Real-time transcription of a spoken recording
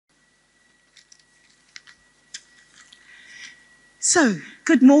So,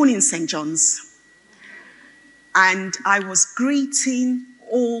 good morning, St. John's. And I was greeting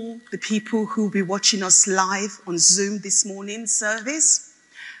all the people who will be watching us live on Zoom this morning service,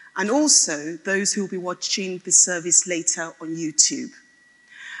 and also those who will be watching the service later on YouTube.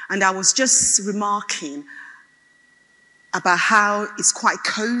 And I was just remarking about how it's quite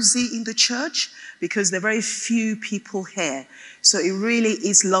cozy in the church because there are very few people here. So it really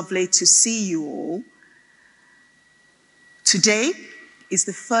is lovely to see you all. Today is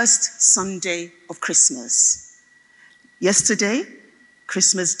the first Sunday of Christmas. Yesterday,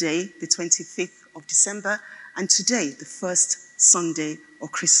 Christmas Day, the 25th of December, and today, the first Sunday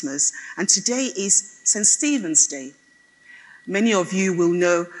of Christmas. And today is St. Stephen's Day. Many of you will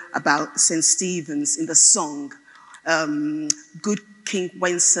know about St. Stephen's in the song, Good King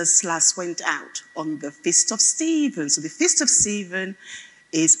Wenceslas went out on the Feast of Stephen. So the Feast of Stephen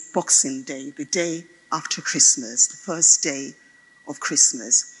is Boxing Day, the day after Christmas, the first day of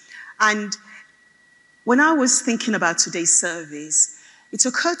Christmas. And when I was thinking about today's service, it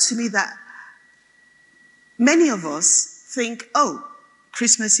occurred to me that many of us think, oh,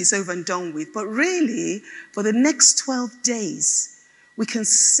 Christmas is over and done with. But really, for the next 12 days, we can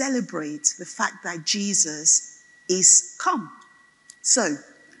celebrate the fact that Jesus is come. So,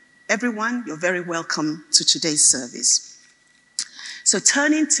 everyone, you're very welcome to today's service. So,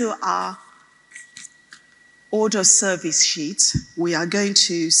 turning to our order of service sheet, we are going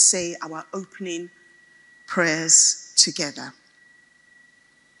to say our opening prayers together.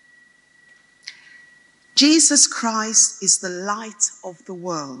 Jesus Christ is the light of the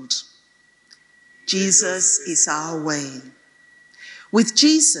world. Jesus is our way. With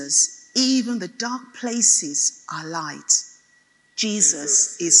Jesus, even the dark places are light.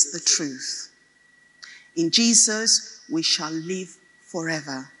 Jesus is the truth. In Jesus, we shall live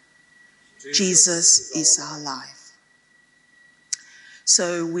forever. Jesus is our life.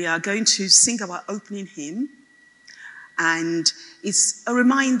 So we are going to sing our opening hymn, and it's a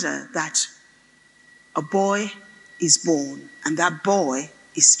reminder that a boy is born, and that boy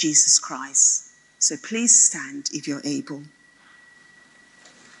is Jesus Christ. So please stand if you're able.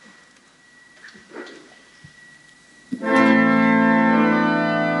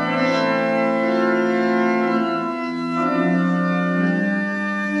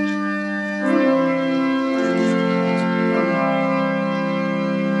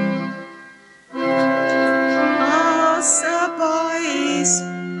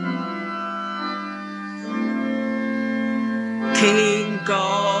 King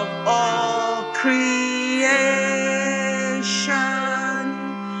of all creation,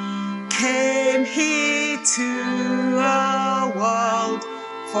 came he to a world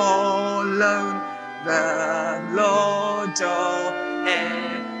forlorn, the Lord of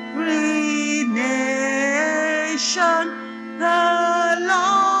every nation, the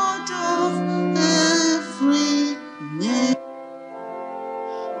Lord of every nation.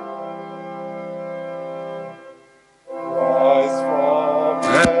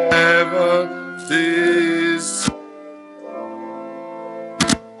 This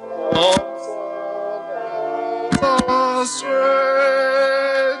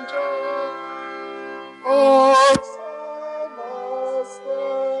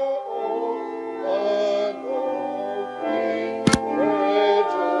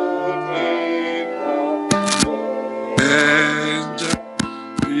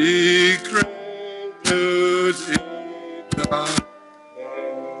be created in the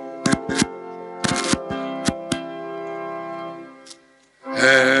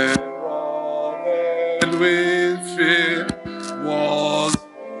and with fear was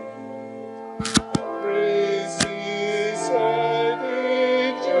praises and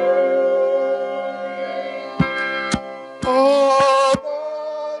enjoyment. All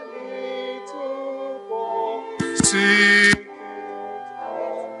the little boy seeking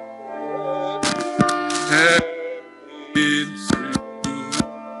and in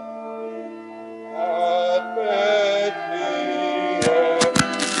at Bethlehem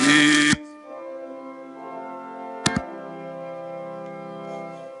is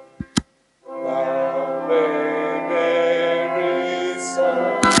thou Mary's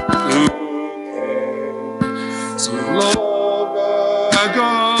son who came so long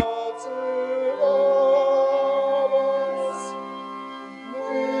ago to love us,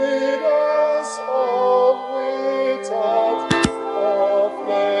 lead us all without of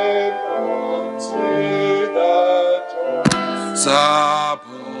men unto the doors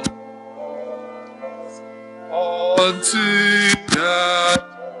unto the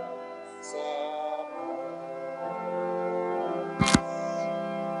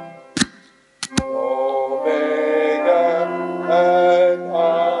Omega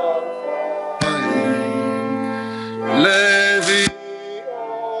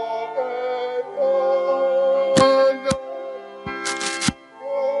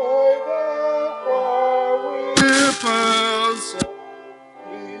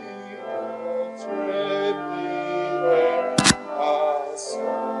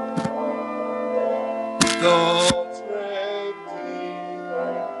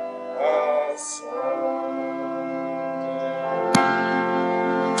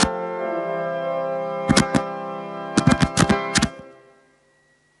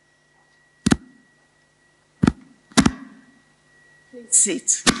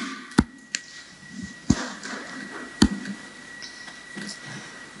Sit.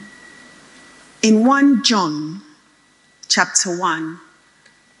 In 1 John chapter 1,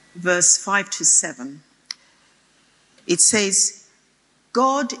 verse 5 to 7, it says,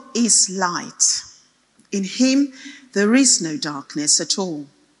 God is light. In him there is no darkness at all.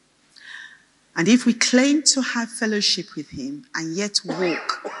 And if we claim to have fellowship with him and yet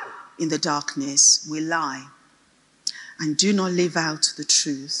walk in the darkness, we lie and do not live out the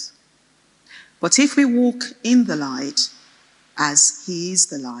truth. But if we walk in the light, as he is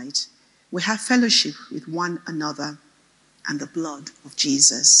the light, we have fellowship with one another, and the blood of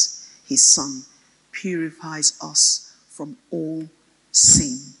Jesus, his Son, purifies us from all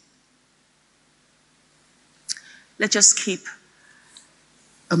sin. Let's just keep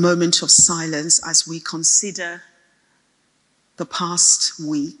a moment of silence as we consider the past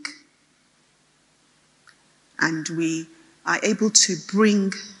week, and we are able to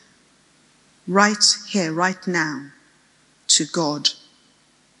bring right here, right now, to God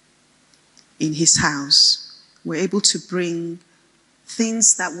in his house. We're able to bring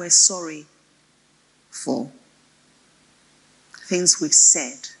things that we're sorry for, things we've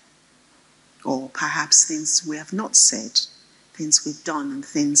said, or perhaps things we have not said, things we've done and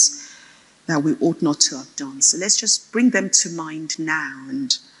things that we ought not to have done. So let's just bring them to mind now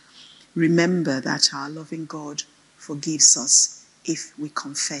and remember that our loving God forgives us if we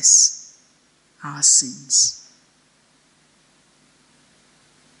confess our sins.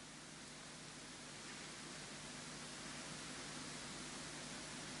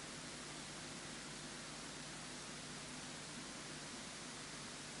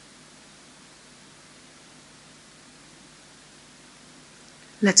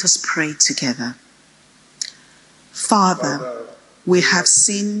 Let us pray together. Father, we have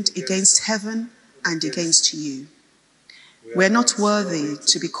sinned against heaven and against you. We are not worthy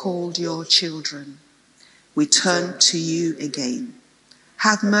to be called your children. We turn to you again.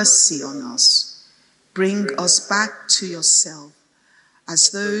 Have mercy on us. Bring us back to yourself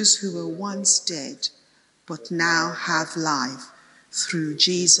as those who were once dead, but now have life through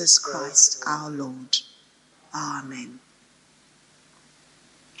Jesus Christ our Lord. Amen.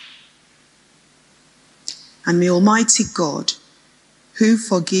 And may Almighty God, who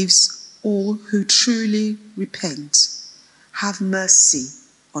forgives all who truly repent, have mercy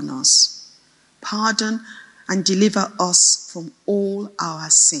on us, pardon and deliver us from all our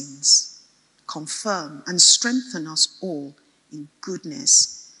sins, confirm and strengthen us all in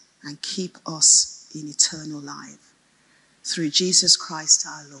goodness, and keep us in eternal life. Through Jesus Christ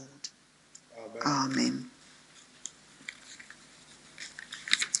our Lord. Amen. Amen.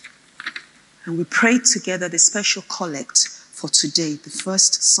 And we pray together the special collect for today, the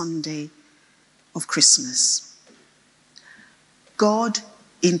first Sunday of Christmas. God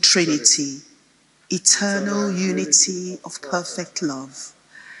in Trinity, eternal unity of perfect love,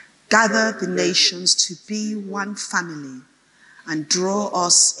 gather the nations to be one family and draw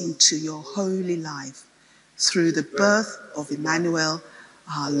us into your holy life through the birth of Emmanuel,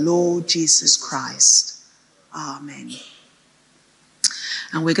 our Lord Jesus Christ. Amen.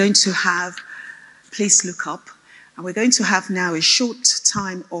 And we're going to have, please look up, and we're going to have now a short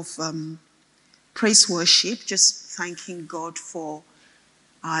time of praise worship, just thanking God for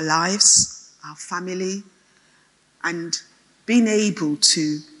our lives, our family, and being able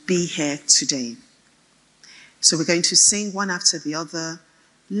to be here today. So we're going to sing one after the other,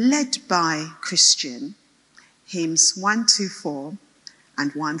 led by Christian, hymns 124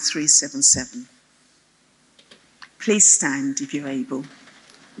 and 1377. Please stand if you're able.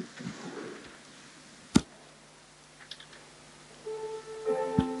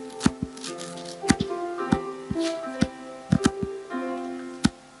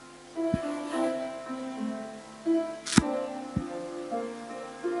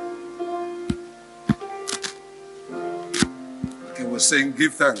 Saying,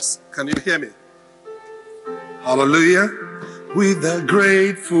 give thanks. Can you hear me? Hallelujah. With a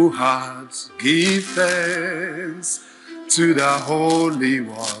grateful heart, give thanks to the Holy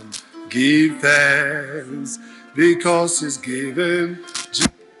One. Give thanks because He's given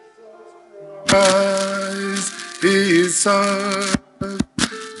Jesus Christ, His Son.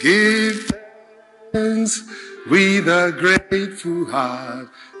 Give thanks with a grateful heart.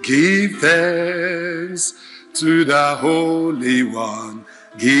 Give thanks to the Holy One.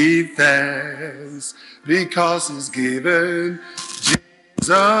 Give thanks because He's given Jesus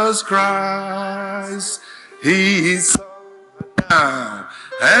Jesus Christ, He is now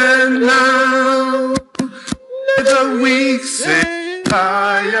and now. Let the weak say,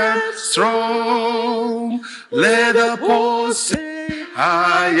 I am strong. Let the poor say,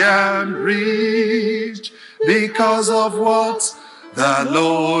 I am rich, because of what the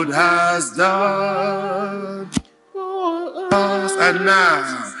Lord has done for us. And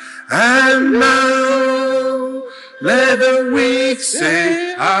now, let the weak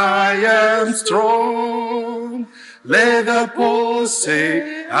say, I am strong. Let the poor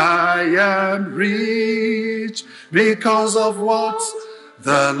say, I am rich, because of what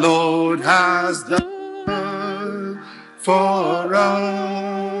the Lord has done for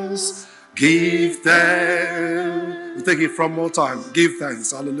us. Give thanks. We'll take it from more time. Give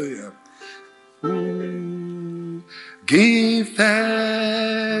thanks. Hallelujah. Give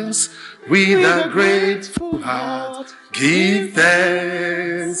thanks with a grateful heart. Give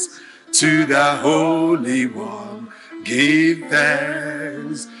thanks to the Holy One. Give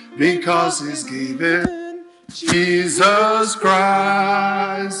thanks because He's given Jesus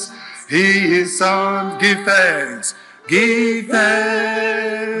Christ, His Son. Give thanks. Give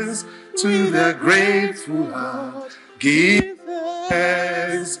thanks to the grateful heart. Give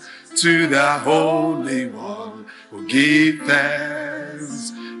thanks to the Holy One. Who give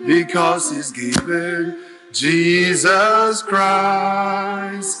thanks because He's given Jesus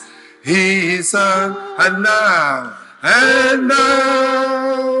Christ, His Son. And now,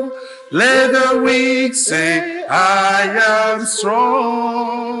 let the weak say, I am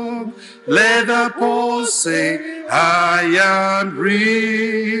strong. Let the poor say, I am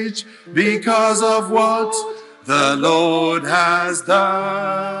rich, because of what the Lord has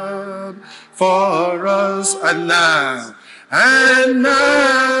done for us. And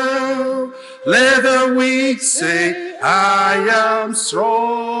now, let the weak say, I am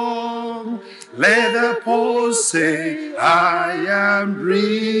strong. Let the poor say, I am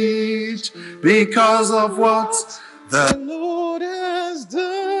rich, because of what the Lord has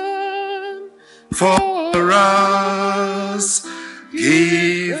done for us.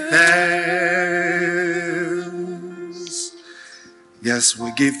 Give thanks. Yes,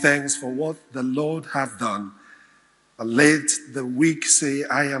 we give thanks for what the Lord hath done. And let the weak say,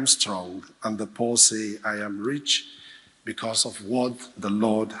 I am strong, and the poor say, I am rich, because of what the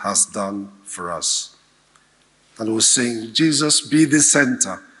Lord has done for us. And we'll sing, Jesus be the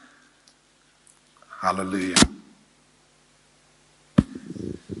center. Hallelujah.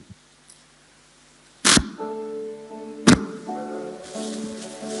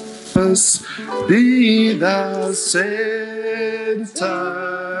 Jesus be the center,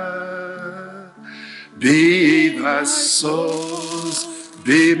 be the source,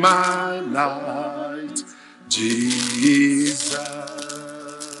 be my light, Jesus.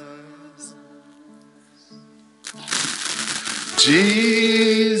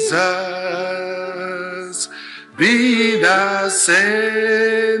 Jesus, be the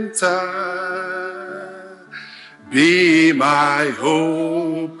center, be my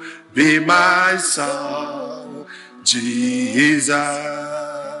hope, be my song, Jesus.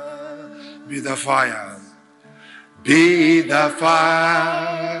 Be the fire, be the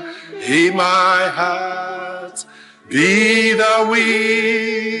fire in my heart, be the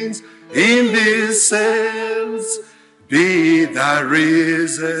winds in these sails, be the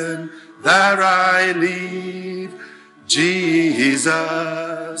reason that I live,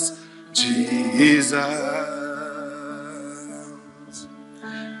 Jesus, Jesus.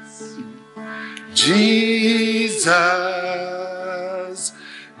 Jesus,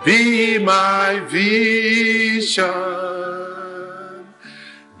 be my vision,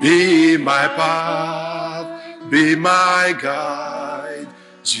 be my path, be my guide,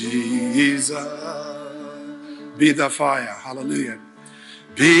 Jesus. Be the fire, hallelujah.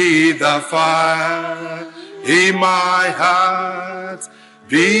 Be the fire in my heart,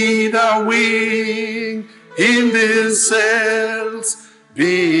 be the wing in these sails,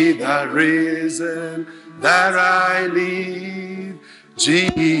 be the reason that I live,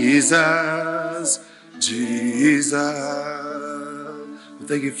 Jesus, Jesus. We'll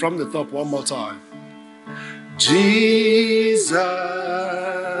take it from the top one more time. Jesus,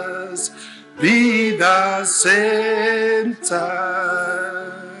 be the center,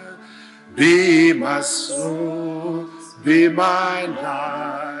 be my soul, be my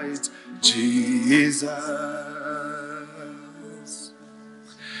light, Jesus.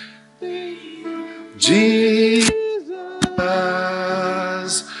 Jesus,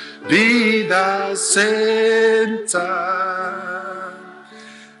 be the center,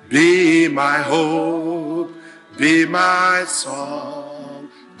 be my hope, be my song,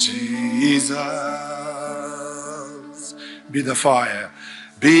 Jesus. Be the fire.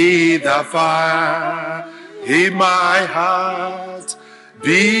 Be the fire in my heart.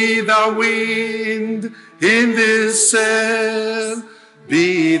 Be the wind in this sail.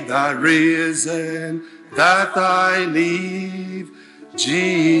 Be the reason that I live.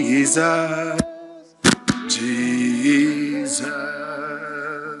 Jesus. Jesus.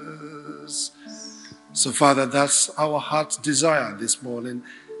 So, Father, that's our heart's desire this morning.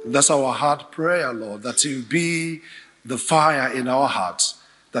 And that's our heart prayer, Lord, that you be the fire in our hearts,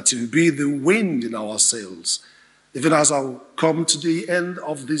 that you be the wind in our sails. Even as I come to the end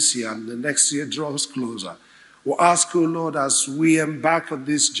of this year and the next year draws closer, we'll ask, oh Lord, as we embark on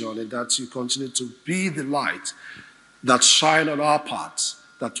this journey, that you continue to be the light that shine on our paths,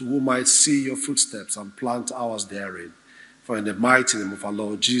 that we might see your footsteps and plant ours therein. For in the mighty name of our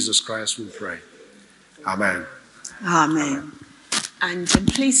Lord Jesus Christ we pray. Amen. Amen. And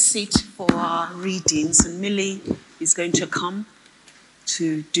please sit for our readings. And Millie is going to come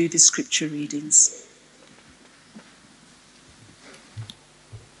to do the scripture readings.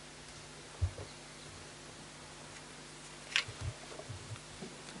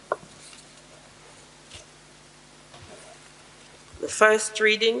 The first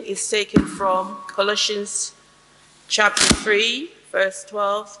reading is taken from Colossians chapter 3, verse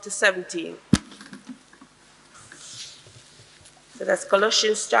 12 to 17. So that's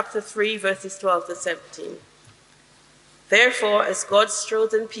Colossians chapter 3, verses 12 to 17. Therefore, as God's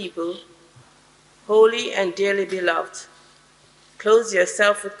chosen people, holy and dearly beloved, clothe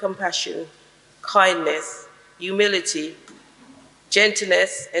yourself with compassion, kindness, humility,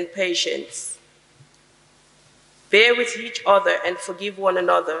 gentleness, and patience. Bear with each other and forgive one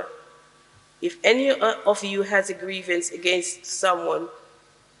another. If any of you has a grievance against someone,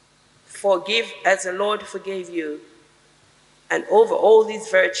 forgive as the Lord forgave you. And over all these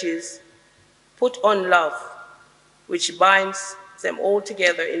virtues, put on love, which binds them all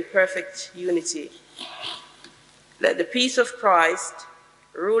together in perfect unity. Let the peace of Christ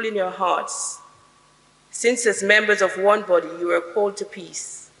rule in your hearts, since as members of one body you are called to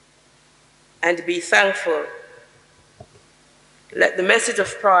peace, and be thankful. Let the message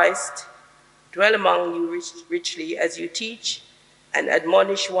of Christ dwell among you richly as you teach and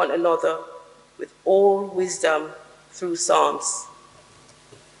admonish one another with all wisdom through psalms,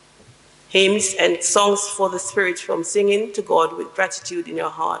 hymns, and songs for the Spirit, from singing to God with gratitude in your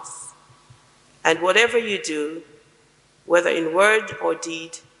hearts. And whatever you do, whether in word or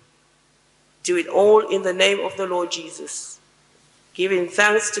deed, do it all in the name of the Lord Jesus, giving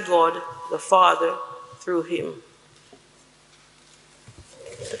thanks to God the Father through him.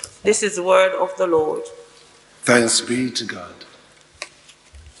 This is the word of the Lord. Thanks be to God.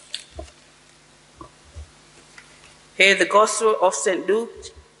 Hear the Gospel of St. Luke,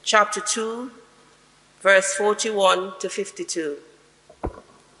 chapter 2, verse 41 to 52.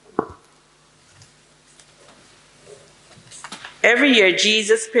 Every year,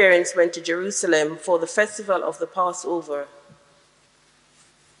 Jesus' parents went to Jerusalem for the festival of the Passover.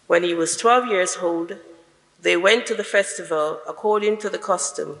 When he was 12 years old, they went to the festival according to the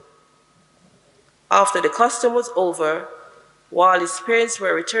custom. After the custom was over, while his parents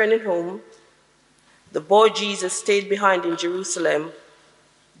were returning home, the boy Jesus stayed behind in Jerusalem,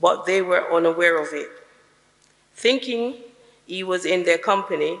 but they were unaware of it. Thinking he was in their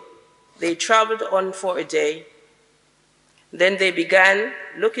company, they traveled on for a day. Then they began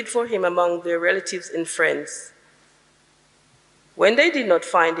looking for him among their relatives and friends. When they did not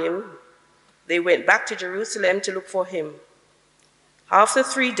find him, they went back to Jerusalem to look for him. After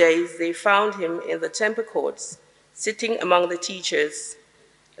 3 days, they found him in the temple courts, sitting among the teachers,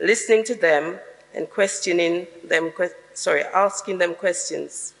 listening to them and asking them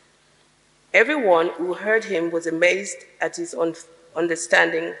questions. Everyone who heard him was amazed at his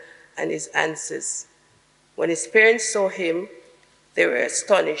understanding and his answers. When his parents saw him, they were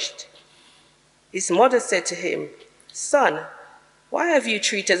astonished. His mother said to him, "Son, why have you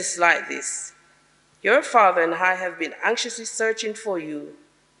treated us like this? Your father and I have been anxiously searching for you."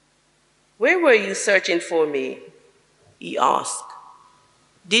 "Where were you searching for me?" he asked.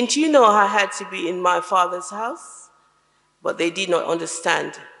 "Didn't you know I had to be in my father's house?" But they did not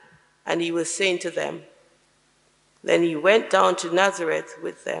understand, and he was saying to them. Then he went down to Nazareth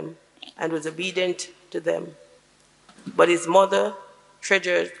with them and was obedient to them. But his mother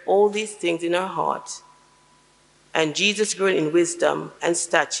treasured all these things in her heart. And Jesus grew in wisdom and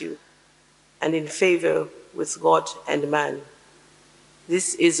stature and in favor with God and man.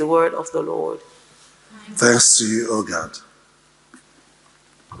 This is the word of the Lord. Thanks to you, O God.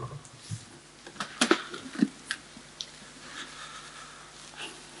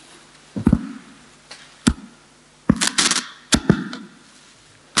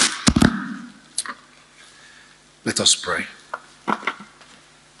 us pray.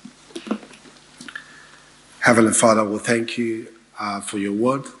 Heavenly Father, we thank you for your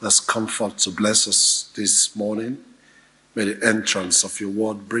word that's come forth to bless us this morning. May the entrance of your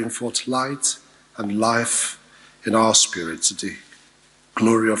word bring forth light and life in our spirit to the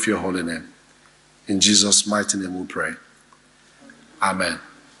glory of your holy name. In Jesus' mighty name we pray. Amen.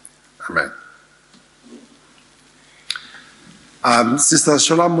 Amen. Sister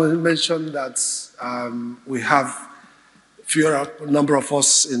Shola mentioned that we have fewer number of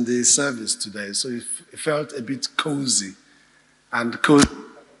us in the service today, so it felt a bit cozy and cozy.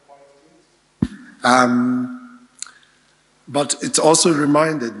 But it also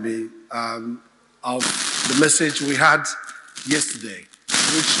reminded me of the message we had yesterday,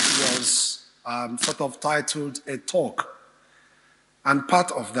 which was sort of titled A Talk. And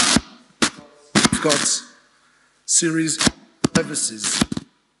part of that, we've got series of services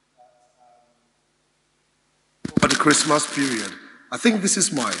for the Christmas period. I think this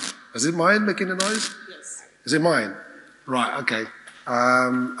is mine. Is it mine making a noise? Yes. Is it mine? Right, okay.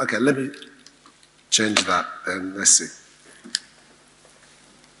 Okay, let me change that then. Let's see.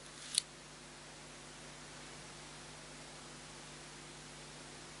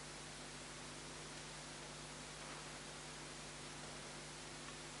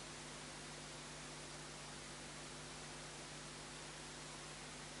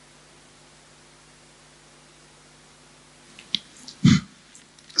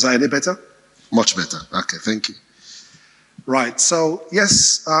 Is that any better? Much better. Okay, thank you. Right, so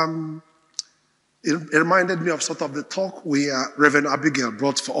yes, it reminded me of sort of the talk Reverend Abigail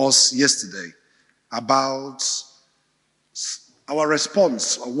brought for us yesterday about our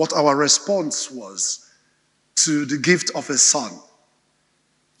response, or what our response was to the gift of a son,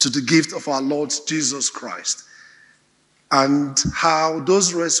 to the gift of our Lord Jesus Christ, and how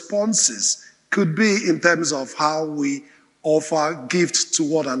those responses could be in terms of how we offer gifts to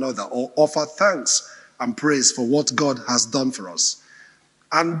one another or offer thanks and praise for what God has done for us.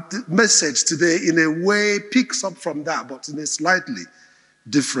 And the message today, in a way, picks up from that, but in a slightly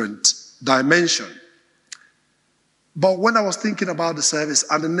different dimension. But when I was thinking about the service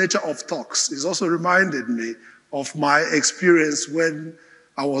and the nature of talks, it also reminded me of my experience when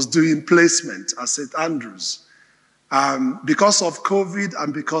I was doing placement at St. Andrews. Because of COVID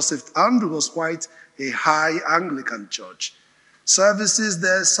and because St. Andrews was quite a high Anglican church, services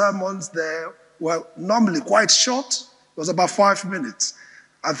there, sermons there were normally quite short. It was about 5 minutes.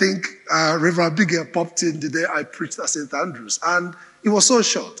 I think Reverend Abigail popped in the day I preached at St. Andrews, and it was so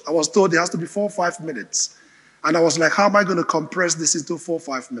short. I was told it has to be 4 or 5 minutes. And I was like, how am I going to compress this into 4 or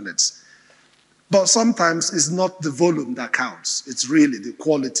 5 minutes? But sometimes it's not the volume that counts. It's really the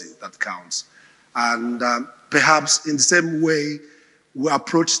quality that counts. And perhaps in the same way, we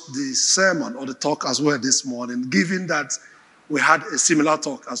approached the sermon or the talk as well this morning, given that we had a similar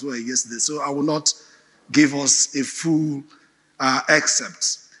talk as well yesterday. So I will not give us a full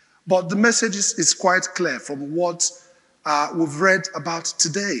excerpt. But the message is quite clear from what we've read about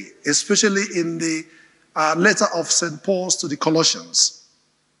today, especially in the letter of St. Paul's to the Colossians.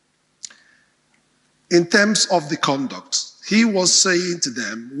 In terms of the conduct, he was saying to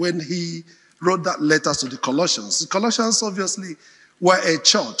them when he wrote that letter to the Colossians obviously were a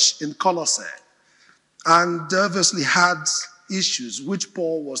church in Colossae, and they obviously had issues which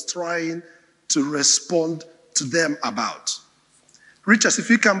Paul was trying to respond to them about. Richard, if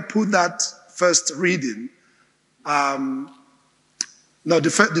you can put that first reading, the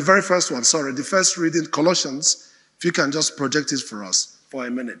very first one, the first reading, Colossians, if you can just project it for us for a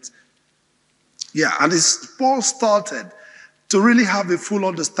minute. Yeah, and Paul started to really have a full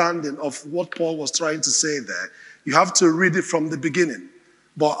understanding of what Paul was trying to say there. You have to read it from the beginning.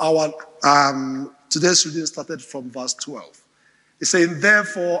 But our today's reading started from verse 12. It's saying,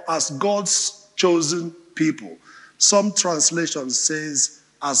 therefore, as God's chosen people. Some translation says,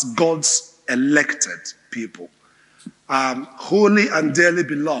 as God's elected people. Holy and dearly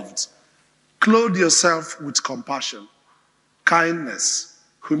beloved, clothe yourself with compassion, kindness,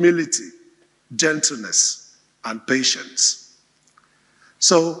 humility, gentleness, and patience.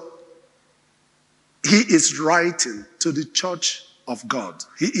 So, he is writing to the church of God.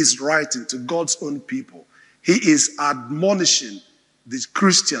 He is writing to God's own people. He is admonishing the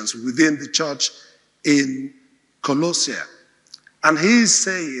Christians within the church in Colossae. And he is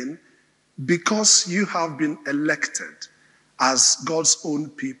saying, because you have been elected as God's own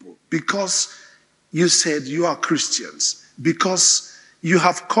people, because you said you are Christians, because you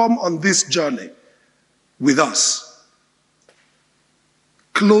have come on this journey with us,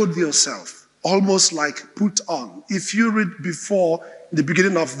 clothe yourself, almost like put on. If you read before, in the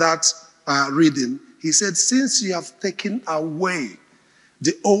beginning of that reading, He said, since you have taken away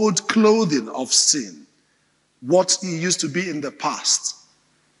the old clothing of sin, what you used to be in the past,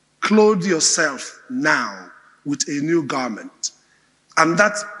 clothe yourself now with a new garment. And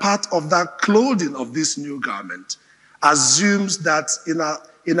that part of that clothing of this new garment assumes that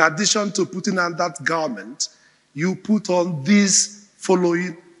in addition to putting on that garment, you put on these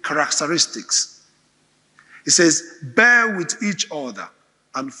following characteristics. It says, bear with each other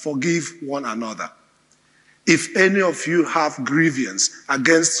and forgive one another. If any of you have grievance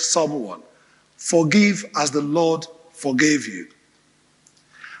against someone, forgive as the Lord forgave you.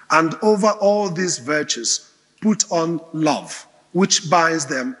 And over all these virtues, put on love, which binds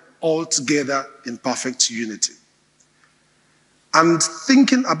them all together in perfect unity. And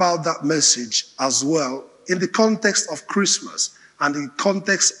thinking about that message as well, in the context of Christmas and in the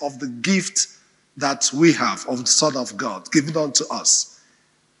context of the gift that we have of the Son of God given unto us,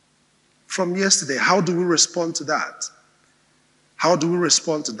 from yesterday, how do we respond to that? How do we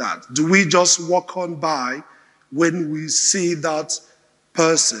respond to that? Do we just walk on by when we see that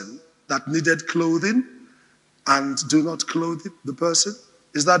person that needed clothing and do not clothe the person?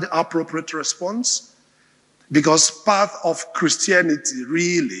 Is that the appropriate response? Because part of Christianity,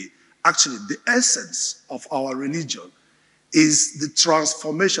 really, actually the essence of our religion is the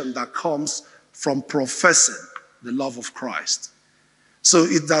transformation that comes from professing the love of Christ. So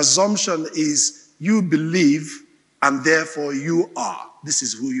the assumption is you believe and therefore you are. This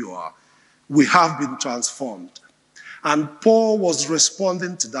is who you are. We have been transformed. And Paul was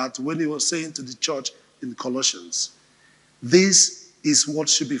responding to that when he was saying to the church in Colossians, this is what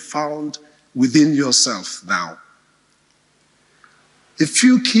should be found within yourself now. A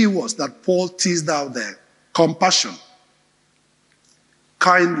few keywords that Paul teased out there: compassion,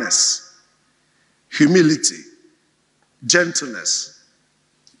 kindness, humility, gentleness,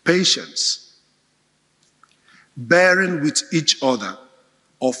 patience, bearing with each other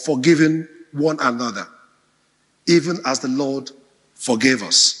or forgiving one another, even as the Lord forgave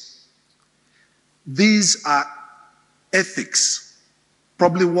us. These are ethics,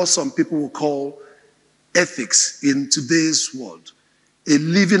 probably what some people will call ethics in today's world, a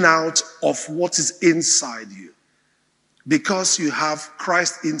living out of what is inside you. Because you have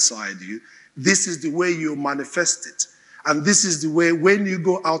Christ inside you, this is the way you manifest it. And this is the way when you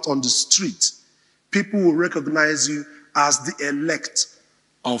go out on the street, people will recognize you as the elect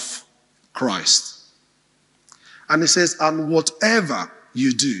of Christ. And it says, and whatever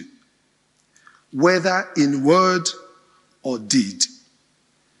you do, whether in word or deed,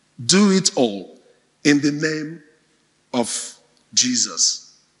 do it all in the name of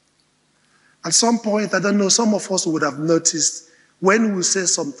Jesus. At some point, I don't know, some of us would have noticed when we say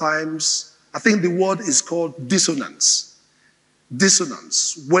sometimes, I think the word is called dissonance.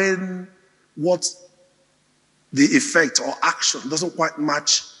 Dissonance, when what the effect or action doesn't quite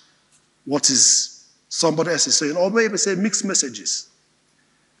match what is somebody else is saying, or maybe say mixed messages.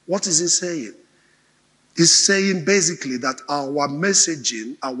 What is he saying? He's saying basically that our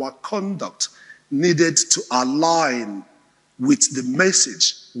messaging, our conduct needed to align with the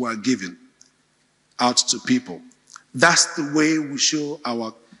message we're giving out to people. That's the way we show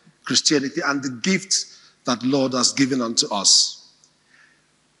our Christianity and the gift that Lord has given unto us.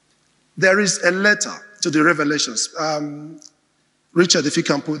 There is a letter to the Revelations. Richard, if you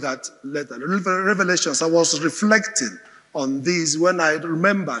can put that letter. Revelations, I was reflecting on these when I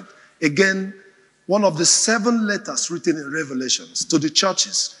remembered, again, one of the 7 letters written in Revelations to the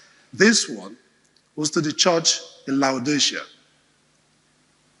churches. This one was to the church in Laodicea.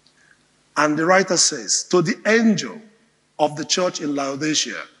 And the writer says, to the angel of the church in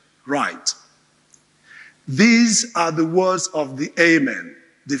Laodicea, write, these are the words of the Amen,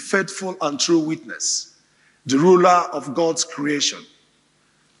 the faithful and true witness, the ruler of God's creation.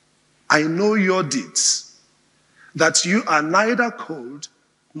 I know your deeds, that you are neither cold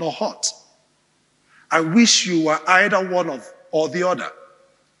nor hot. I wish you were either one or the other.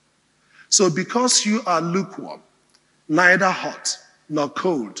 So because you are lukewarm, neither hot nor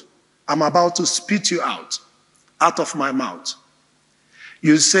cold, I'm about to spit you out of my mouth.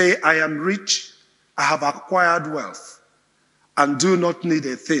 You say, I am rich, I have acquired wealth, and do not need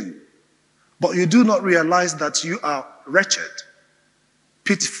a thing. But you do not realize that you are wretched,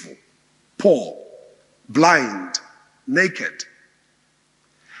 pitiful, poor, blind, naked.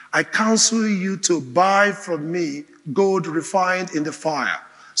 I counsel you to buy from me gold refined in the fire,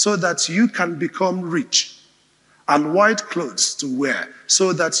 so that you can become rich, and white clothes to wear,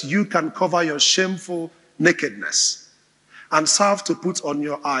 so that you can cover your shameful nakedness, and salve to put on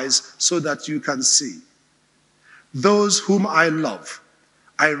your eyes, so that you can see. Those whom I love,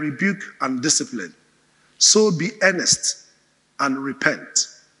 I rebuke and discipline. So be earnest and repent.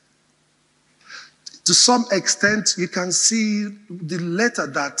 To some extent, you can see the letter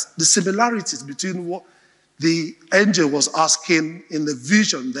that the similarities between what the angel was asking in the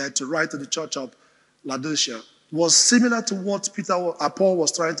vision there to write to the church of Laodicea was similar to what Paul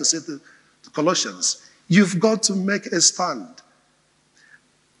was trying to say to Colossians. You've got to make a stand.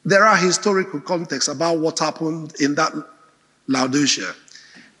 There are historical contexts about what happened in that Laodicea.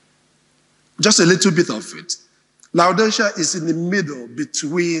 Just a little bit of it. Laodicea is in the middle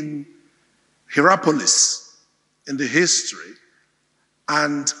between Hierapolis in the history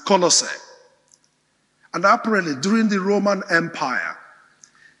and Colossae. And apparently during the Roman Empire,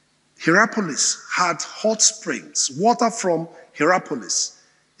 Hierapolis had hot springs. Water from Hierapolis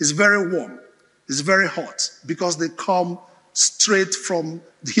is very warm, it's very hot because they come straight from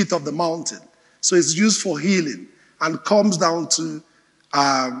the heat of the mountain. So it's used for healing and comes down to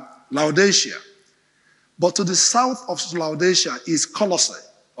Laodicea. But to the south of Laodicea is Colossae,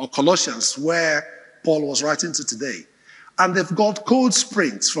 or Colossians, where Paul was writing to today. And they've got cold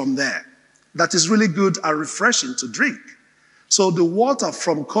springs from there that is really good and refreshing to drink. So the water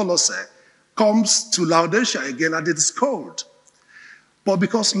from Colossae comes to Laodicea again and it is cold. But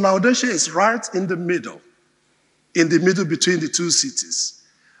because Laodicea is right in the middle between the two cities,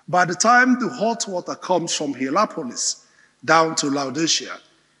 by the time the hot water comes from Hierapolis down to Laodicea,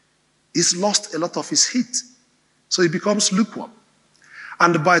 it's lost a lot of its heat. So it becomes lukewarm.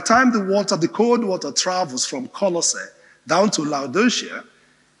 And by the time the cold water travels from Colossae down to Laodicea,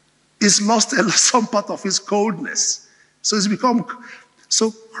 it's lost some part of its coldness. So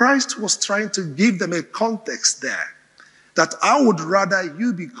Christ was trying to give them a context there that I would rather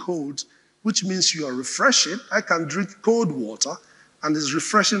you be cold, which means you are refreshing. I can drink cold water and it's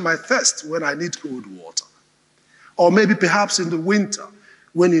refreshing my thirst when I need cold water. Or maybe perhaps in the winter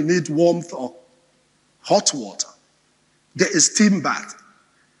when you need warmth or hot water, there is steam bath.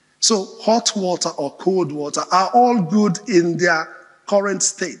 So hot water or cold water are all good in their current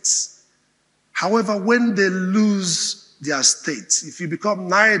states. However, when they lose their states, if you become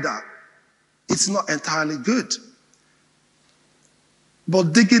neither, it's not entirely good.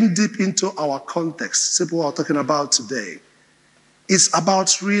 But digging deep into our context, what we're talking about today, is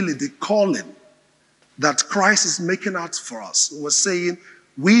about really the calling that Christ is making out for us. We're saying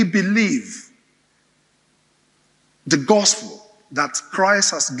we believe the gospel that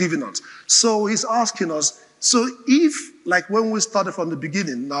Christ has given us. So he's asking us, so if, like when we started from the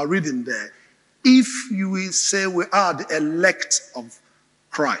beginning, now reading there, if you will say we are the elect of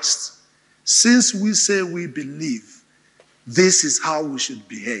Christ, since we say we believe, this is how we should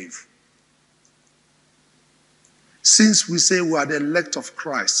behave. Since we say we are the elect of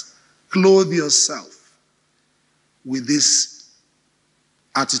Christ, clothe yourself with these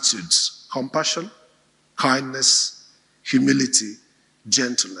attitudes: compassion, kindness, humility,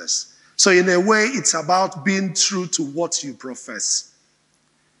 gentleness. So in a way, it's about being true to what you profess.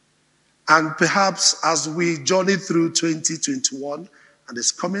 And perhaps as we journey through 2021, and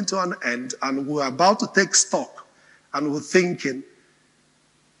it's coming to an end, and we're about to take stock, and we're thinking,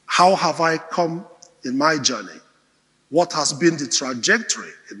 how have I come in my journey? What has been the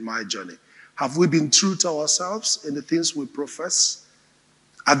trajectory in my journey? Have we been true to ourselves in the things we profess?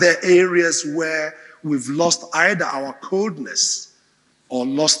 Are there areas where we've lost either our coldness or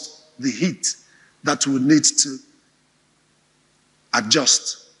lost the heat that we need to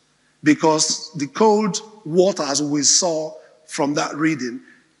adjust? Because the cold water, as we saw from that reading,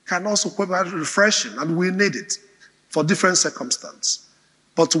 can also provide refreshing, and we need it for different circumstances.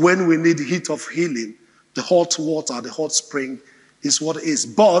 But when we need heat of healing, the hot water, the hot spring is what it is.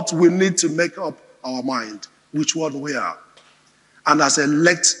 But we need to make up our mind which one we are. And as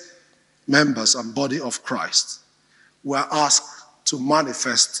elect members and body of Christ, we are asked to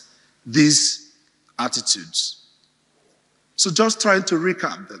manifest these attitudes. So just trying to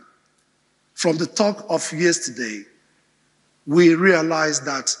recap them. From the talk of yesterday, we realized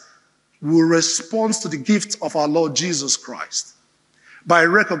that we respond to the gift of our Lord Jesus Christ by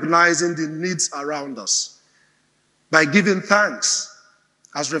recognizing the needs around us, by giving thanks,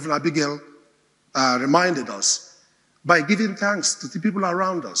 as Reverend Abigail reminded us, by giving thanks to the people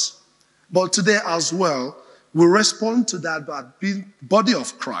around us. But today as well, we respond to that by being body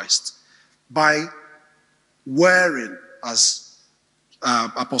of Christ, by wearing, as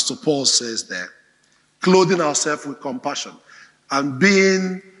Apostle Paul says there, clothing ourselves with compassion and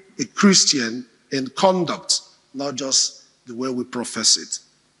being a Christian in conduct, not just the way we profess it.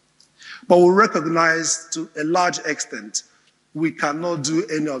 But we recognize to a large extent we cannot do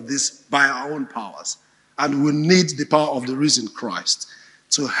any of this by our own powers. And we need the power of the risen Christ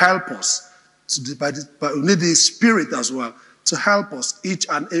to help us but we need the Spirit as well to help us each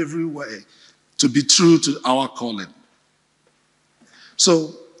and every way to be true to our calling.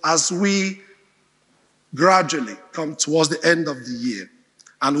 So as we gradually come towards the end of the year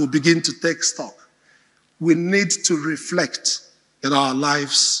and we begin to take stock, we need to reflect in our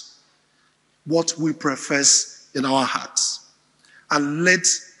lives what we profess in our hearts, and let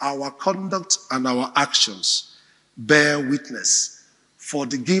our conduct and our actions bear witness for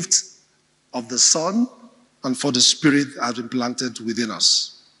the gift of the Son and for the Spirit that has been planted within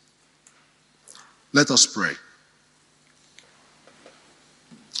us. Let us pray.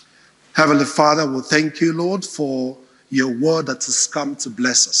 Heavenly Father, we thank you, Lord, for your word that has come to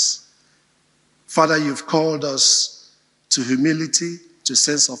bless us. Father, you've called us to humility, to a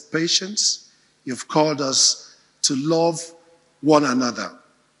sense of patience. You've called us to love one another.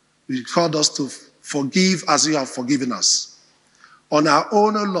 You've called us to forgive as you have forgiven us. On our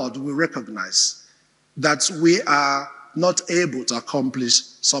own, O Lord, we recognize that we are not able to accomplish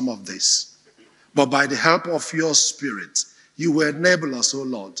some of this. But by the help of your Spirit, you will enable us, O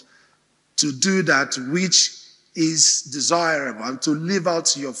Lord, to do that which is desirable and to live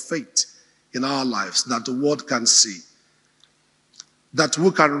out your faith in our lives, that the world can see, that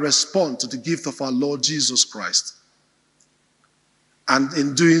we can respond to the gift of our Lord Jesus Christ, and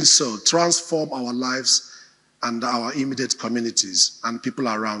in doing so, transform our lives and our immediate communities and people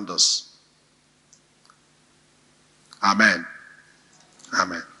around us. Amen.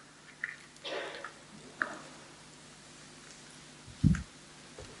 Amen.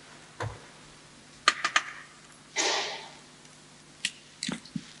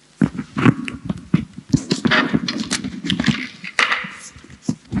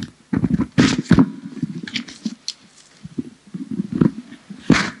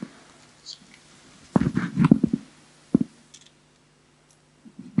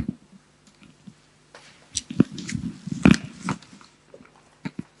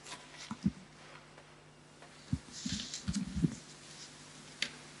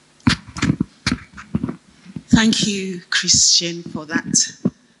 Thank you, Christian, for that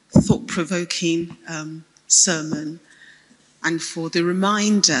thought-provoking sermon and for the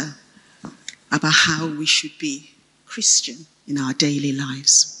reminder about how we should be Christian in our daily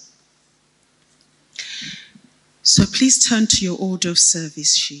lives. So please turn to your order of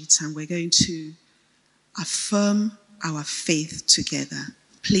service sheet and we're going to affirm our faith together.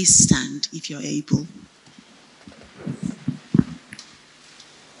 Please stand if you're able.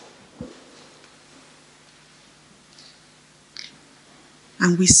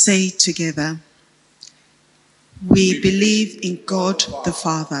 And we say together, we believe in God the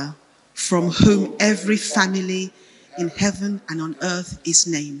Father, from whom every family in heaven and on earth is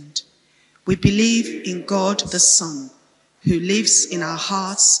named. We believe in God the Son, who lives in our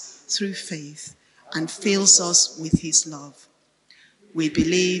hearts through faith and fills us with his love. We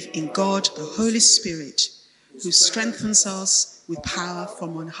believe in God the Holy Spirit, who strengthens us with power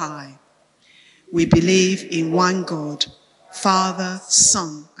from on high. We believe in one God, Father,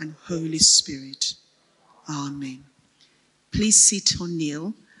 Son, and Holy Spirit. Amen. Please sit or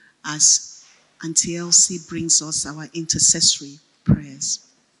kneel as Auntie Elsie brings us our intercessory prayers.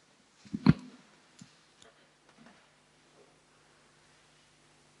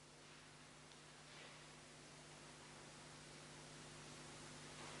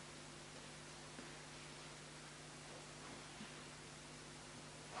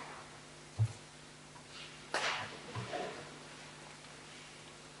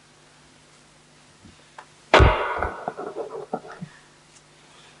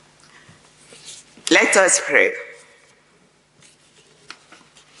 Let us pray.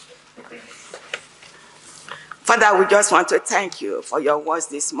 Father, we just want to thank you for your words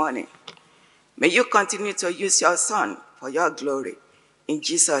this morning. May you continue to use your Son for your glory. In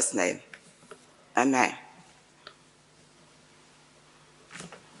Jesus' name, amen.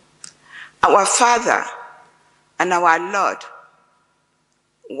 Our Father and our Lord,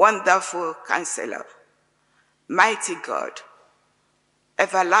 wonderful Counselor, mighty God,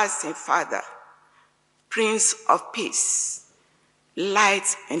 everlasting Father, Prince of Peace, light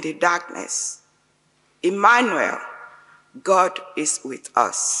in the darkness, Emmanuel, God is with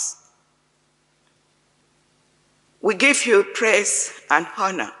us. We give you praise and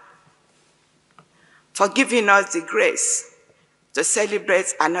honor for giving us the grace to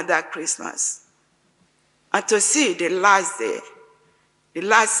celebrate another Christmas and to see the last day, the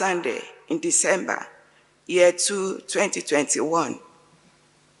last Sunday in December, year 2021.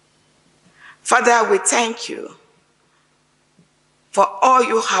 Father, we thank you for all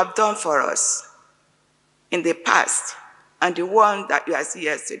you have done for us in the past and the one that you are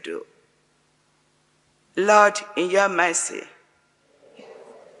yet to do. Lord, in your mercy.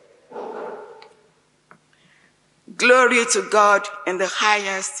 Glory to God in the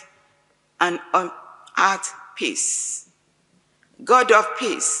highest, and on earth peace. God of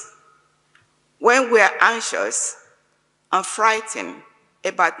peace, when we are anxious and frightened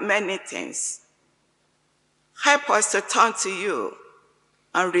about many things, help us to turn to you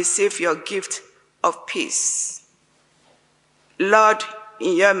and receive your gift of peace. Lord,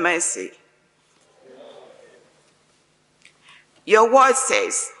 in your mercy. Your word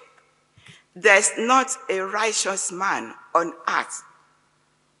says, there's not a righteous man on earth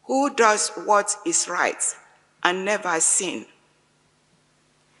who does what is right and never sin.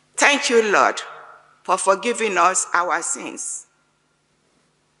 Thank you, Lord, for forgiving us our sins,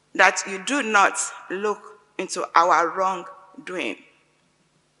 that you do not look into our wrongdoing.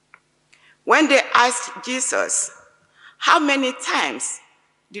 When they asked Jesus, how many times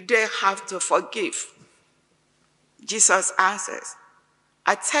did they have to forgive? Jesus answers,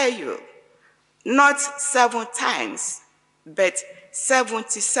 I tell you, not 7 times, but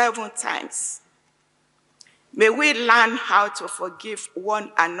 77 times. May we learn how to forgive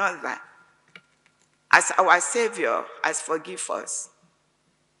one another as our Savior has forgiven us,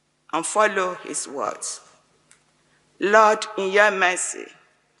 and follow his words. Lord, in your mercy.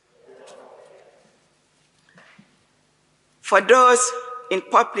 For those in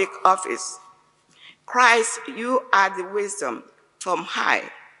public office, Christ, you are the wisdom from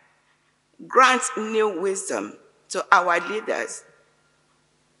high. Grant new wisdom to our leaders.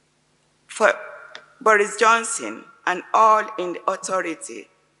 For Boris Johnson and all in authority,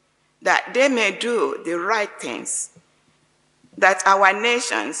 that they may do the right things, that our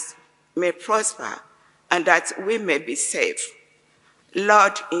nations may prosper, and that we may be safe.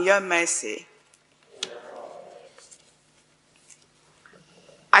 Lord, in your mercy.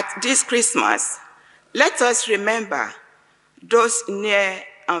 At this Christmas, let us remember those near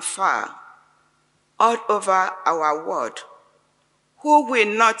and far, all over our world, who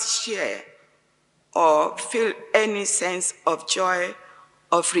will not share or feel any sense of joy,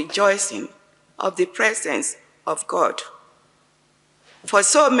 of rejoicing, of the presence of God. For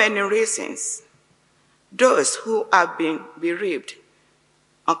so many reasons, those who have been bereaved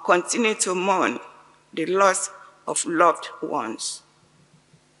and continue to mourn the loss of loved ones.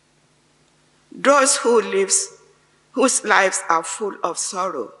 Those whose lives are full of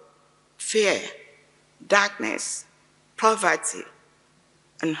sorrow, fear, darkness, poverty,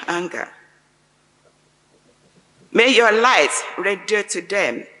 and hunger. May your light radiate to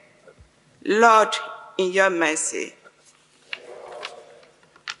them, Lord, in your mercy.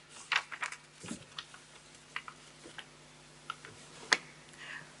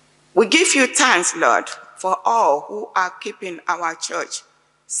 We give you thanks, Lord, for all who are keeping our church,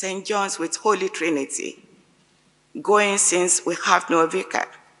 St. John's with Holy Trinity, going since we have no vicar.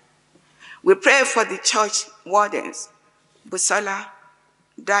 We pray for the church wardens, Busola,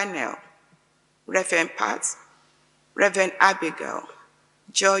 Daniel, Reverend Pat, Reverend Abigail,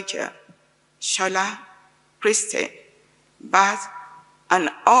 Georgia, Shola, Christine, Bart, and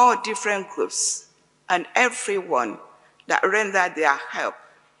all different groups, and everyone that render their help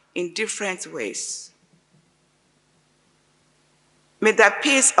in different ways. May the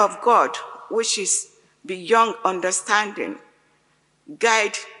peace of God, which is beyond understanding,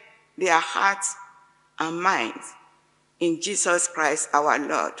 guide their hearts and minds in Jesus Christ our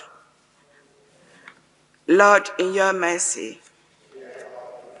Lord. Lord, in your mercy.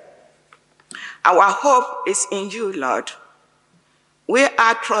 Our hope is in you, Lord. We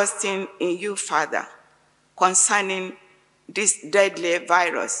are trusting in you, Father, concerning this deadly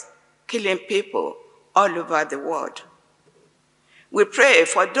virus killing people all over the world. We pray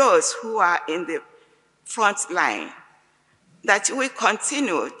for those who are in the front line, that we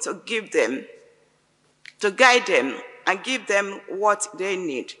continue to give them, to guide them and give them what they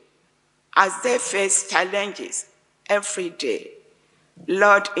need as they face challenges every day.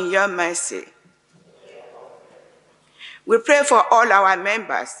 Lord, in your mercy. We pray for all our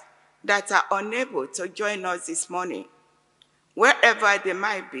members that are unable to join us this morning. Wherever they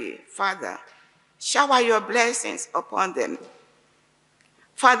might be, Father, shower your blessings upon them.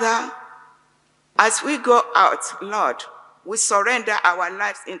 Father, as we go out, Lord, we surrender our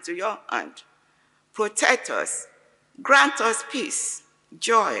lives into your hand. Protect us, grant us peace,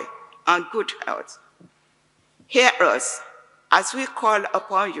 joy, and good health. Hear us as we call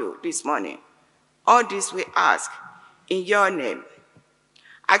upon you this morning. All this we ask in your name.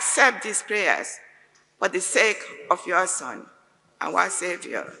 Accept these prayers for the sake of your Son, our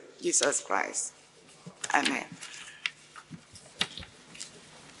Savior, Jesus Christ. Amen.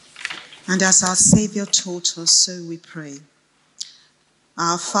 And as our Saviour taught us, so we pray.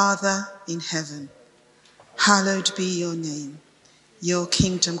 Our Father in heaven, hallowed be your name. Your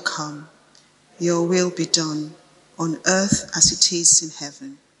kingdom come, your will be done on earth as it is in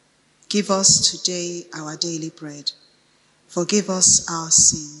heaven. Give us today our daily bread. Forgive us our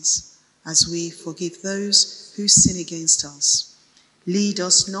sins as we forgive those who sin against us. Lead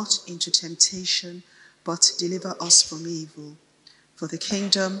us not into temptation, but deliver us from evil. For the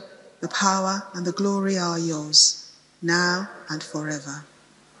kingdom, the power, and the glory are yours, now and forever.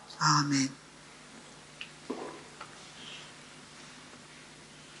 Amen.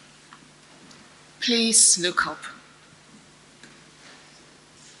 Please look up.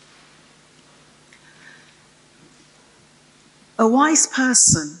 A wise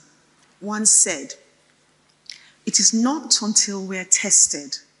person once said, "It is not until we are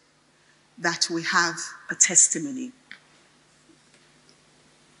tested that we have a testimony."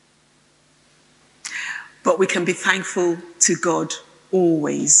 But we can be thankful to God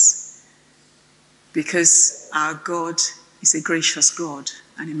always, because our God is a gracious God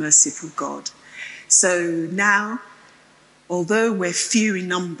and a merciful God. So now, although we're few in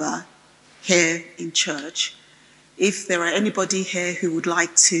number here in church, if there are anybody here who would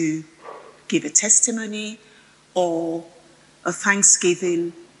like to give a testimony or a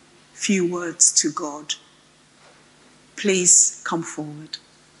thanksgiving, few words to God, please come forward.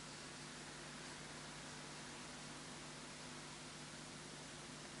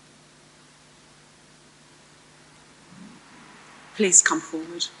 Please come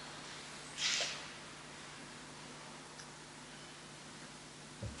forward.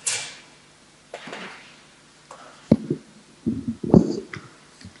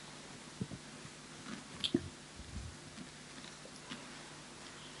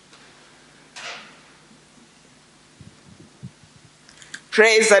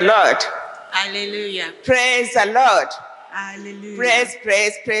 Praise the Lord. Hallelujah. Praise the Lord. Hallelujah. Praise,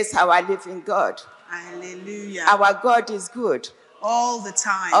 praise, praise our living God. Hallelujah. Our God is good. All the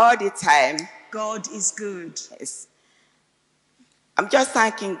time. All the time. God is good. Yes. I'm just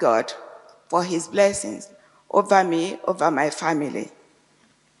thanking God for his blessings over me, over my family.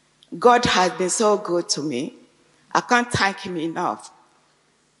 God has been so good to me. I can't thank him enough.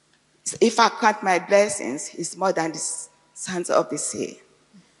 If I count my blessings, it's more than the sands of the sea.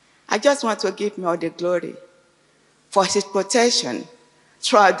 I just want to give him all the glory for his protection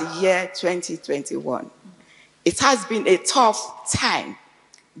throughout the year 2021. It has been a tough time,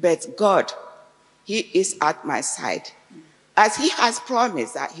 but God, he is at my side. As he has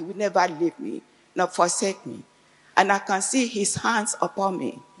promised that he will never leave me, nor forsake me. And I can see his hands upon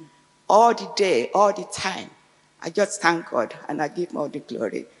me all the day, all the time. I just thank God and I give him all the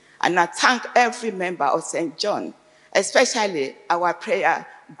glory. And I thank every member of St. John, especially our prayer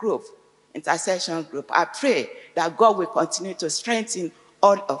group, intercession group. I pray that God will continue to strengthen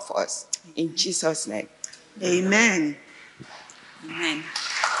all of us. In Jesus' name. Amen. Amen.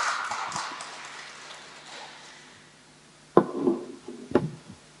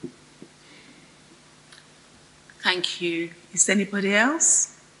 Thank you. Is there anybody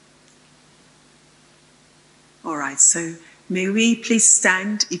else? All right, so may we please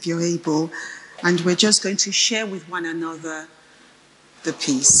stand if you're able, and we're just going to share with one another the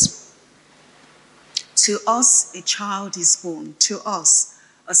peace. To us a child is born, to us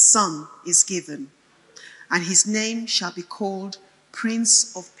a son is given, and his name shall be called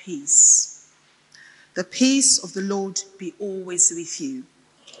Prince of Peace. The peace of the Lord be always with you.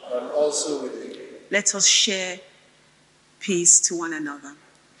 And also with you. Let us share peace to one another.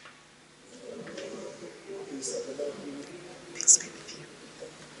 Peace be with you.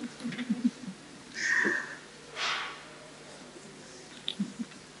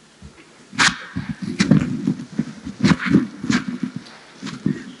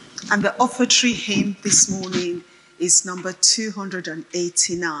 And the offertory hymn this morning is number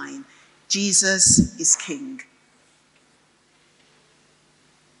 289, Jesus is King.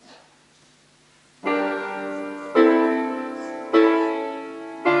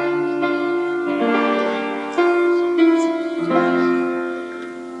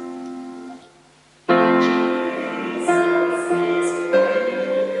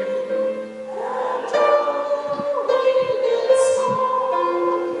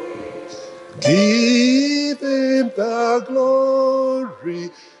 Give him the glory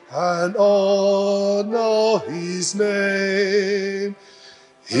and honor his name.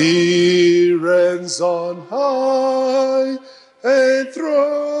 He reigns on high,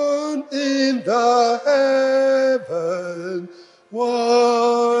 enthroned in the heaven.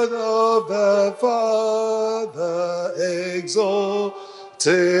 Word of the Father exalted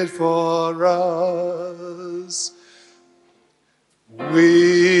exalted for us.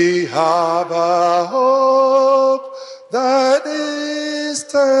 We have a hope that is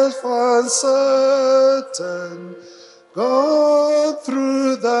and certain, gone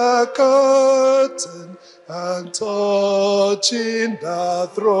through the curtain and touching the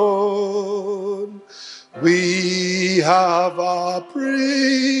throne. We have a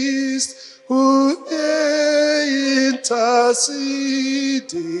priest who is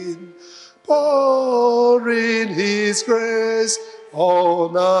interceding, pouring his grace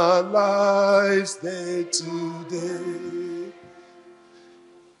on our lives day to day.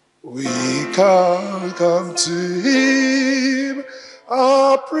 We can come to him,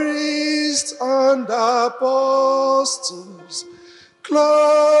 our priests and apostles,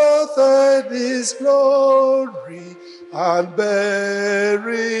 clothed in his glory and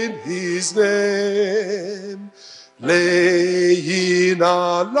bearing his name, laying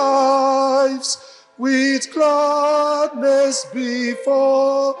our lives with gladness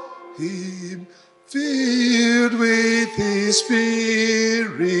before him. Filled with his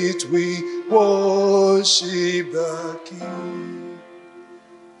spirit, we worship the King.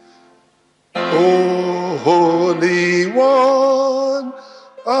 O Holy One,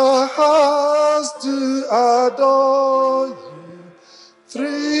 our hearts do adore you.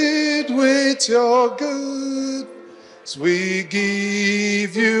 Thrilled with your goodness, we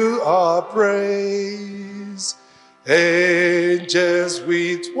give you our praise. Angels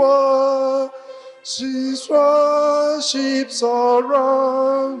with worship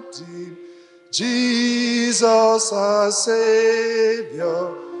surround him. Jesus our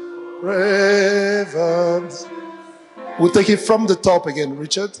Savior, reverence. We'll take it from the top again,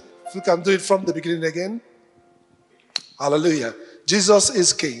 Richard. If we can do it from the beginning again. Hallelujah. Jesus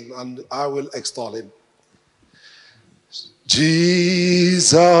is King, and I will extol him.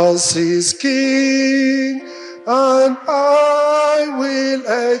 Jesus is King, and I will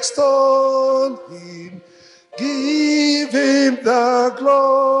extol him. Give him the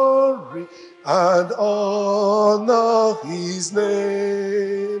glory and honor his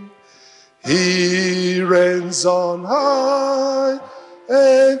name. He reigns on high,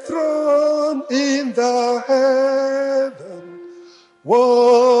 enthroned in the heaven.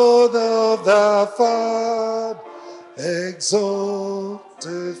 Word of the Father,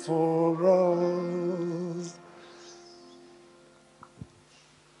 exalted for us.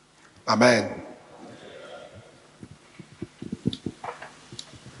 Amen.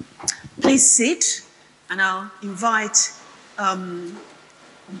 Please sit, and I'll invite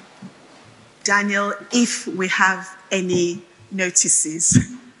Daniel if we have any notices.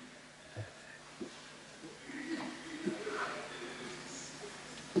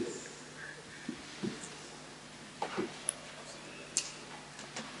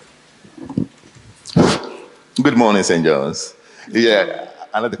 Good morning, St. John's. Yeah,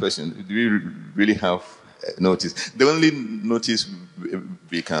 another question. Do we really have notice? The only notice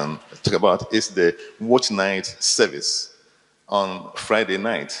we can talk about is the watch night service on Friday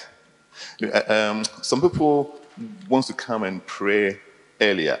night. Some people want to come and pray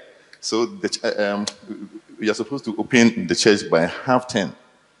earlier. So we are supposed to open the church by 10:30.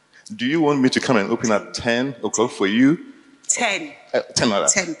 Do you want me to come and open at 10 o'clock for you? 10. 10,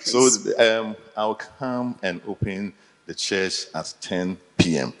 10, please. So I'll come and open the church at 10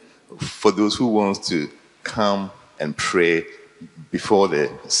 p.m. for those who want to come and pray before the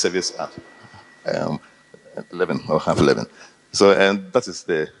service at 11 or 11:30. So, and that is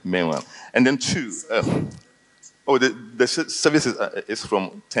the main one. And then two, the service is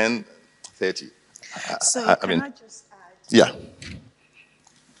from 10:30. So I just add? Yeah.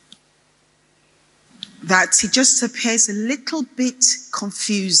 That it just appears a little bit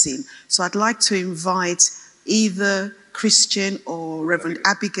confusing. So I'd like to invite either Christian or Reverend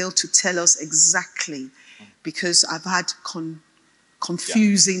Abigail to tell us exactly, because I've had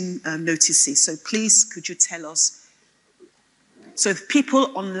confusing notices. So please, could you tell us? So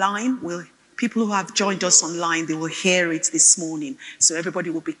people online people who have joined us online, they will hear it this morning. So everybody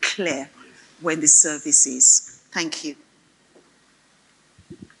will be clear when the service is. Thank you.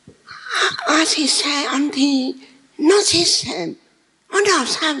 As he said on the notice on our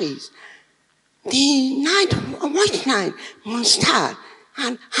service, the watch night will start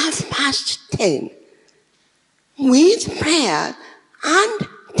at 10:30 with prayer and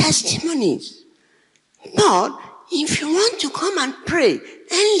testimonies. But if you want to come and pray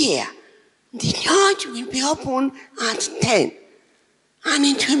earlier, the church will be open at 10, and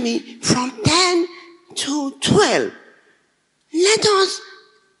it will be from 10 to 12. Let us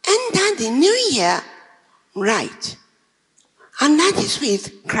enter the new year right. and that is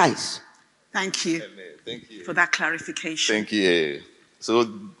with Christ. Thank you. Amen. Thank you For that clarification. Thank you. So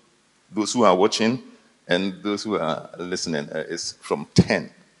those who are watching and those who are listening, it's from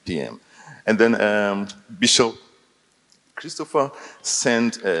 10 p.m. And then Bishop Christopher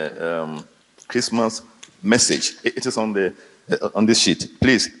sent a Christmas message. It is on this sheet.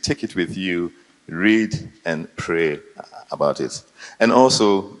 Please take it with you, read and pray about it. And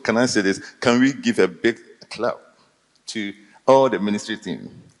also, can I say this? Can we give a big clap to all the ministry team?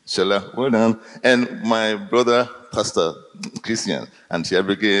 Shola, well done. And my brother, Pastor Christian, and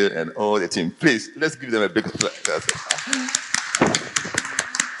Abigail, and all the team. Please, let's give them a big clap.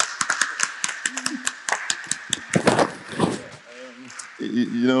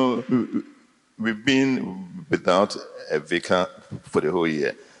 You know, we've been without a vicar for the whole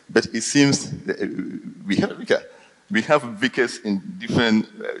year, but it seems we have a vicar. We have vicars in different.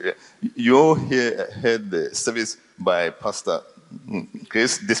 You all heard the service by Pastor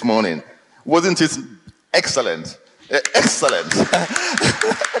Chris this morning. Wasn't it excellent? Excellent.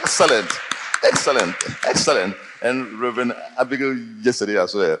 Excellent. Excellent. Excellent. And Reverend Abigail yesterday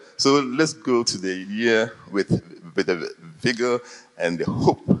as well. So let's go to the year with the vigor and the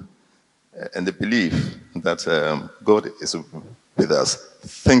hope and the belief that God is with us.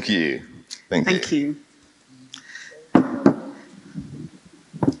 Thank you. Thank you.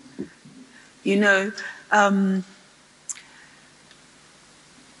 You know,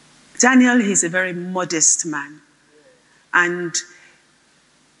 Daniel is a very modest man. And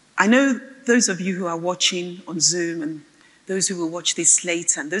I know those of you who are watching on Zoom and those who will watch this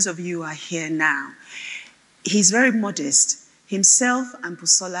later, and those of you who are here now, he's very modest. Himself and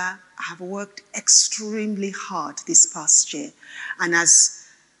Busola have worked extremely hard this past year. And as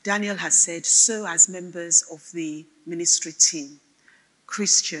Daniel has said, so as members of the ministry team,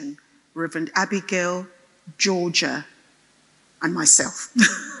 Christian, Reverend Abigail, Georgia, and myself.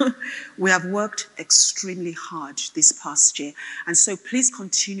 We have worked extremely hard this past year. And so please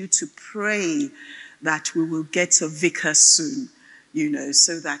continue to pray that we will get a vicar soon, you know,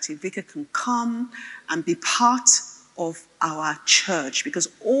 so that a vicar can come and be part of our church, because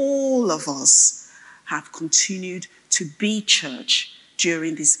all of us have continued to be church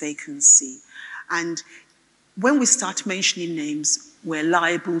during this vacancy. And when we start mentioning names, we're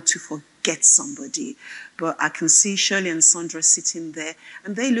liable to forget somebody. But I can see Shirley and Sandra sitting there,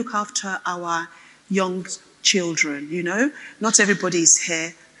 and they look after our young children, you know. Not everybody is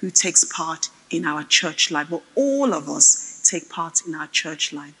here who takes part in our church life, but all of us take part in our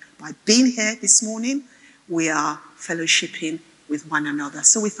church life. By being here this morning, we are fellowshipping with one another.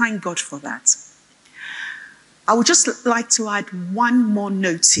 So we thank God for that. I would just like to add one more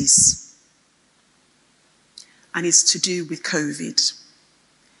notice, and it's to do with COVID.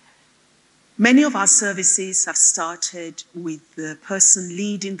 Many of our services have started with the person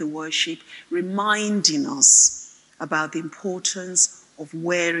leading the worship reminding us about the importance of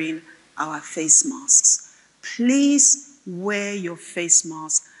wearing our face masks. Please wear your face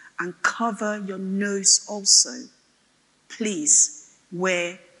mask and cover your nose also. Please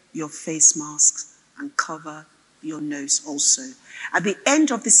wear your face masks and cover your nose also. At the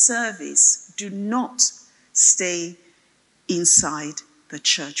end of the service, do not stay inside the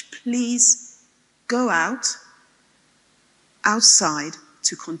church. Please go outside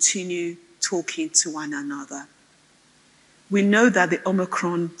to continue talking to one another. We know that the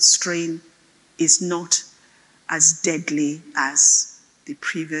Omicron strain is not as deadly as the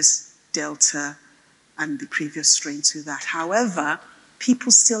previous Delta and the previous strain to that. However,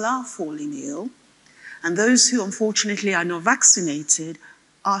 people still are falling ill, and those who unfortunately are not vaccinated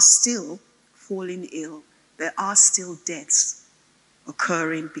are still falling ill. There are still deaths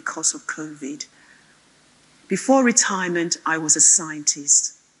occurring because of COVID. Before retirement, I was a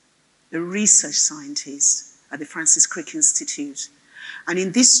scientist, a research scientist at the Francis Crick Institute. And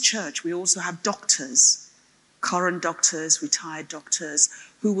in this church, we also have doctors, current doctors, retired doctors,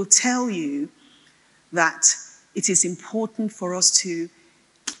 who will tell you that it is important for us to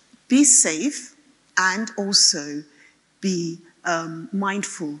be safe and also be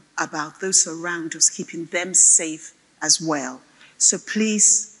mindful about those around us, keeping them safe as well. So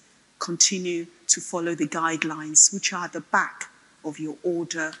please continue to follow the guidelines, which are at the back of your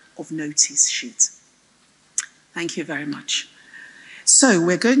order of notice sheet. Thank you very much. So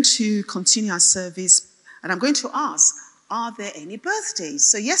we're going to continue our service, and I'm going to ask, are there any birthdays?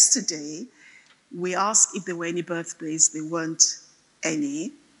 So yesterday, we asked if there were any birthdays. There weren't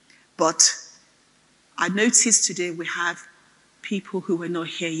any. But I noticed today we have people who were not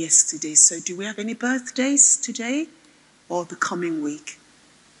here yesterday. So do we have any birthdays today or the coming week?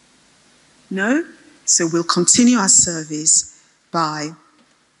 No? So we'll continue our service by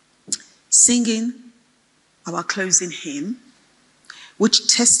singing our closing hymn, which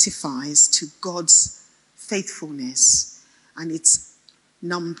testifies to God's faithfulness. And it's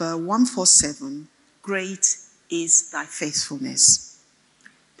number 147, Great is Thy Faithfulness.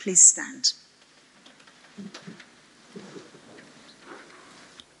 Please stand.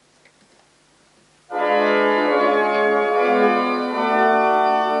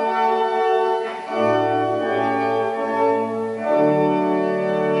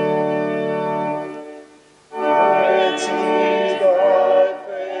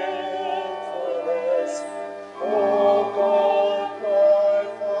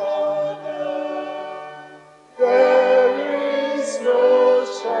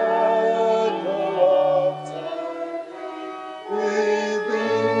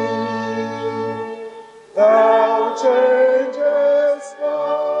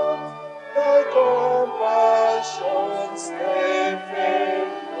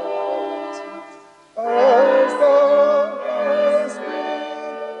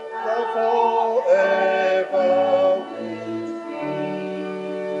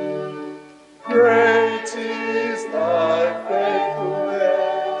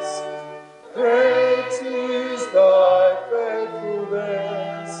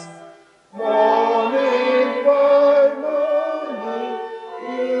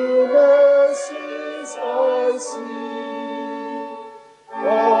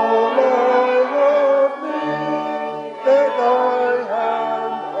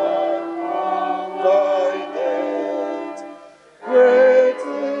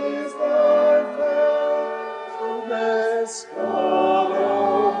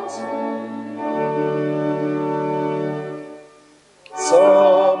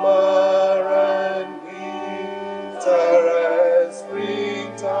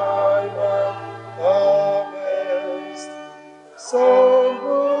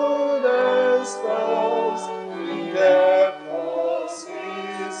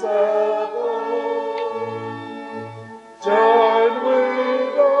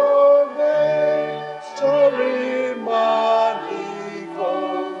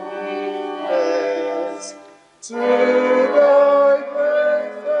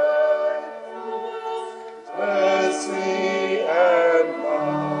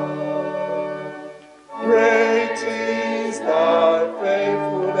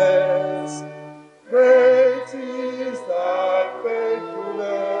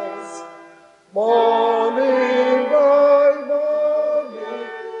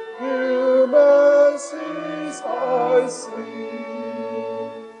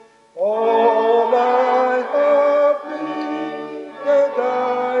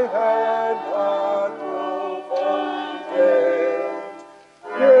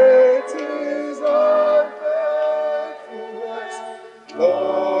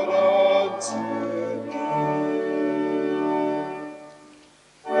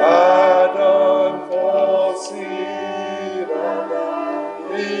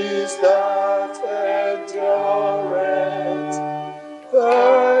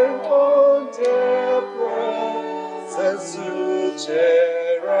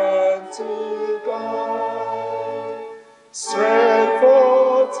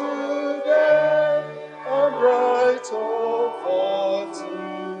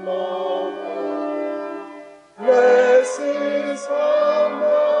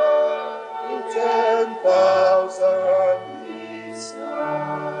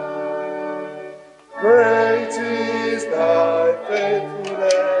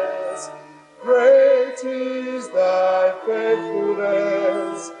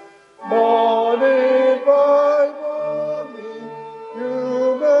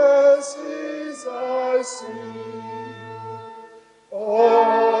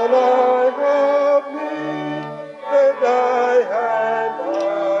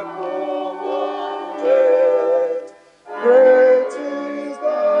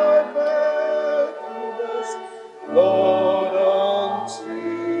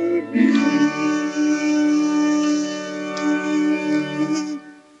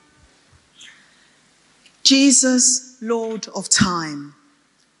 Jesus, Lord of time,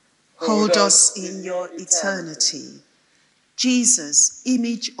 hold us in your eternity. Jesus,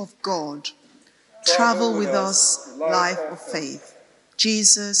 image of God, travel with us, life of faith.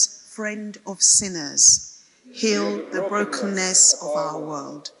 Jesus, friend of sinners, heal the brokenness of our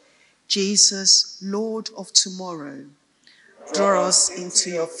world. Jesus, Lord of tomorrow, draw us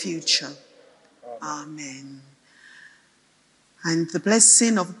into your future. Amen. And the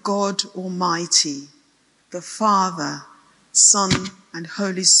blessing of God Almighty, the Father, Son, and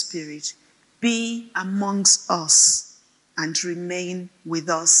Holy Spirit be amongst us and remain with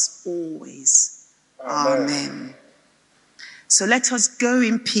us always. Amen. Amen. So let us go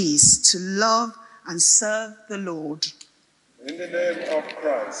in peace to love and serve the Lord. In the name of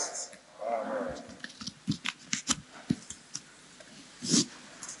Christ. Amen.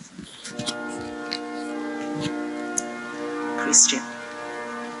 Christian.